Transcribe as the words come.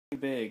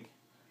big?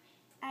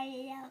 I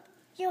don't know.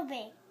 You're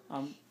big.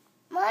 Mine's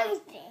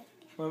big.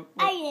 What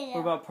I don't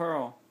know. about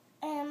Pearl?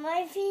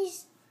 My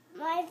feet's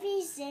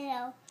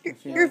little.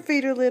 Your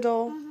feet are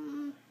little.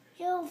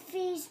 Your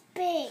feet's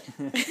big.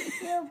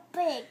 You're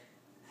big.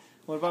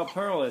 What about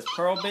Pearl? Is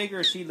Pearl big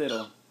or is she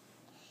little?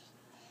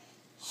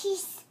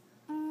 She's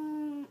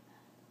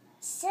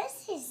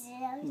says he's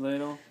little.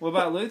 Little. What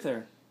about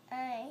Luther?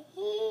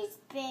 He's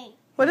big.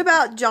 What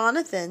about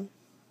Jonathan?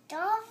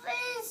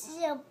 Dolphin's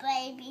little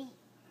baby.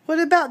 What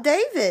about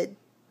David?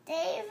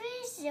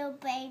 David's little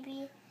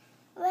baby.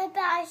 What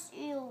about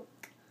you?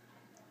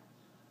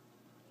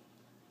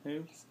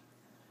 Who?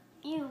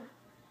 You.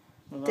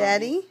 What about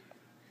Daddy?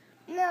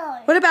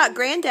 No. What about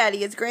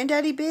Granddaddy? Is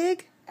Granddaddy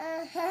big?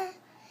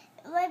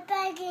 What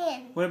about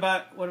again? What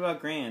about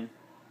Gran?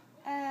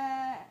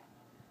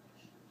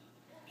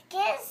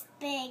 Gran's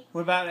big.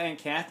 What about Aunt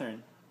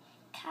Catherine?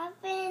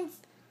 Catherine's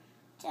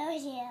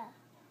here.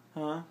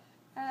 Huh?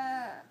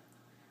 I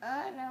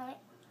don't know.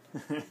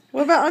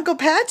 What about Uncle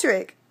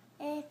Patrick?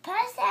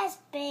 Pasta's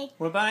big.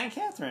 What about Aunt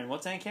Catherine?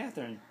 What's Aunt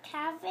Catherine?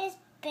 Catherine's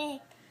big.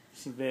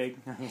 She's big.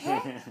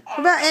 What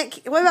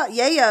about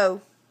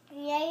Yayo?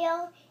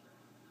 Yayo,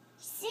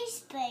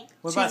 she's big.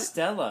 What about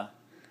Stella?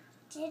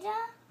 Dida?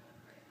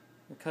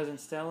 Your cousin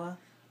Stella?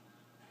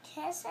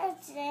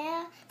 Tessa's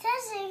there.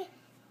 That's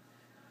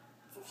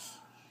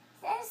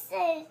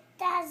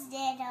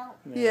little.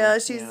 Yeah,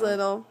 she's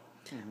little.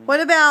 What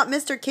about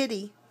Mr.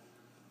 Kitty?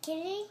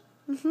 Kitty?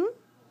 Mm-hmm.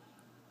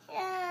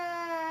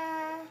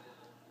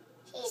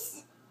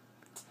 He's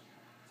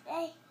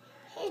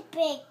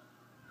big.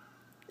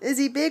 Is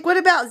he big? What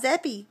about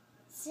Zeppy?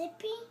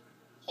 Zippy?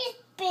 He's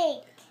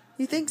big.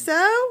 You think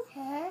so?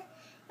 Huh?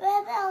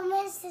 What about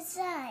Mr.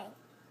 Sign?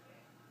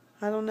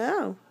 I don't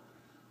know.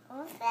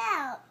 What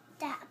about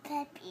that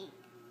puppy?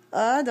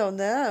 I don't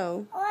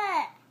know.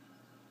 What?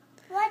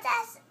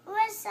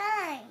 What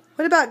sign?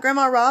 What about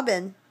Grandma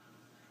Robin?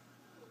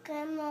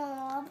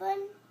 Grandma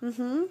Robin?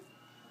 Mm-hmm.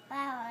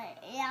 Wow,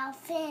 your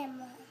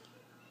family.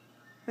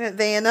 Aunt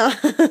Vanna.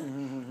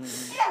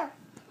 No.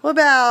 What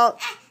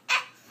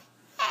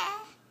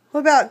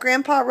about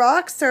Grandpa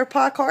Rocks or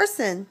Pa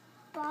Carson?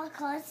 Paul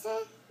Carson?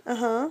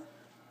 Uh-huh.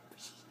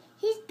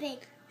 He's big.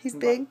 He's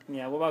big?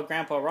 Yeah, what about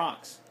Grandpa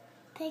Rocks?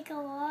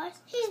 Pickle Ross?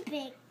 He's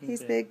big.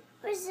 He's big.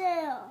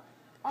 Brazil.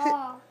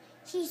 Oh,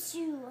 he's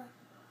shoe.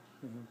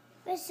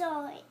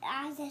 So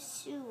I the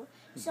shoe.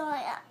 So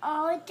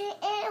all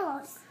the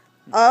animals.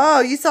 Oh,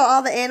 you saw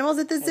all the animals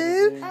at the At the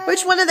zoo? zoo.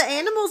 Which one of the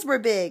animals were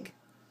big?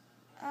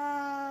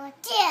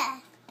 Yeah,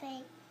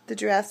 big. The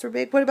giraffes were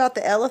big. What about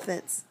the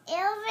elephants?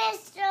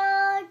 Elvis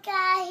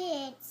got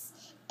hits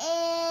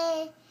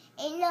and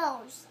a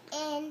nose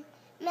and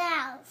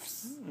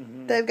mouths.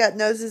 They've got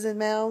noses and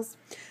mouths.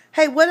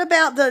 Hey, what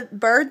about the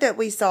bird that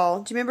we saw?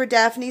 Do you remember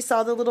Daphne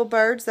saw the little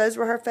birds? Those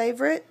were her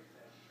favorite?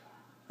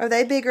 Are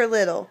they big or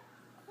little?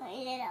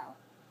 Little.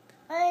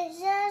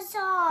 It's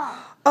all.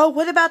 Oh,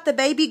 what about the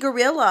baby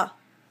gorilla?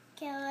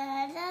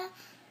 Gorilla.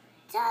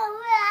 So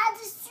we're at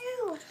the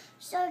zoo.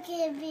 So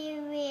can be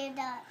weird.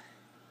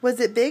 Was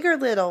it big or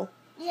little?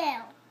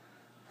 Little.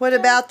 What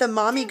about the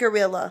mommy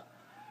gorilla?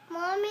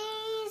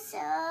 Mommy's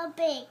so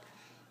big.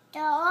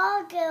 They're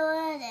all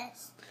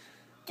gorillas.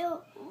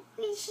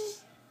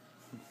 That's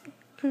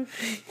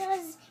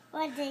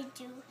what they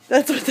do.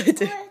 That's what they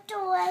do.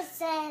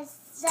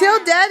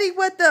 Tell Daddy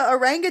what the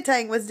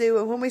orangutan was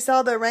doing when we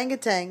saw the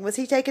orangutan. Was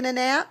he taking a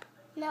nap?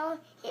 No,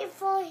 he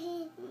threw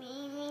his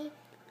Mimi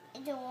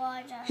in the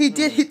water. He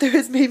did. He threw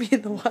his Mimi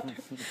in the water.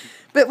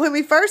 But when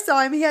we first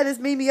saw him, he had his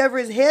Mimi over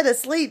his head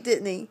asleep,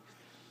 didn't he?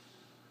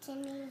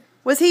 Timmy.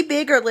 Was he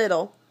big or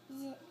little?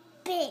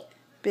 Big.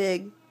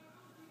 Big.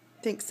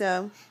 Think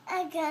so.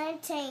 I got a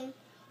tank.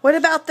 What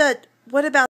about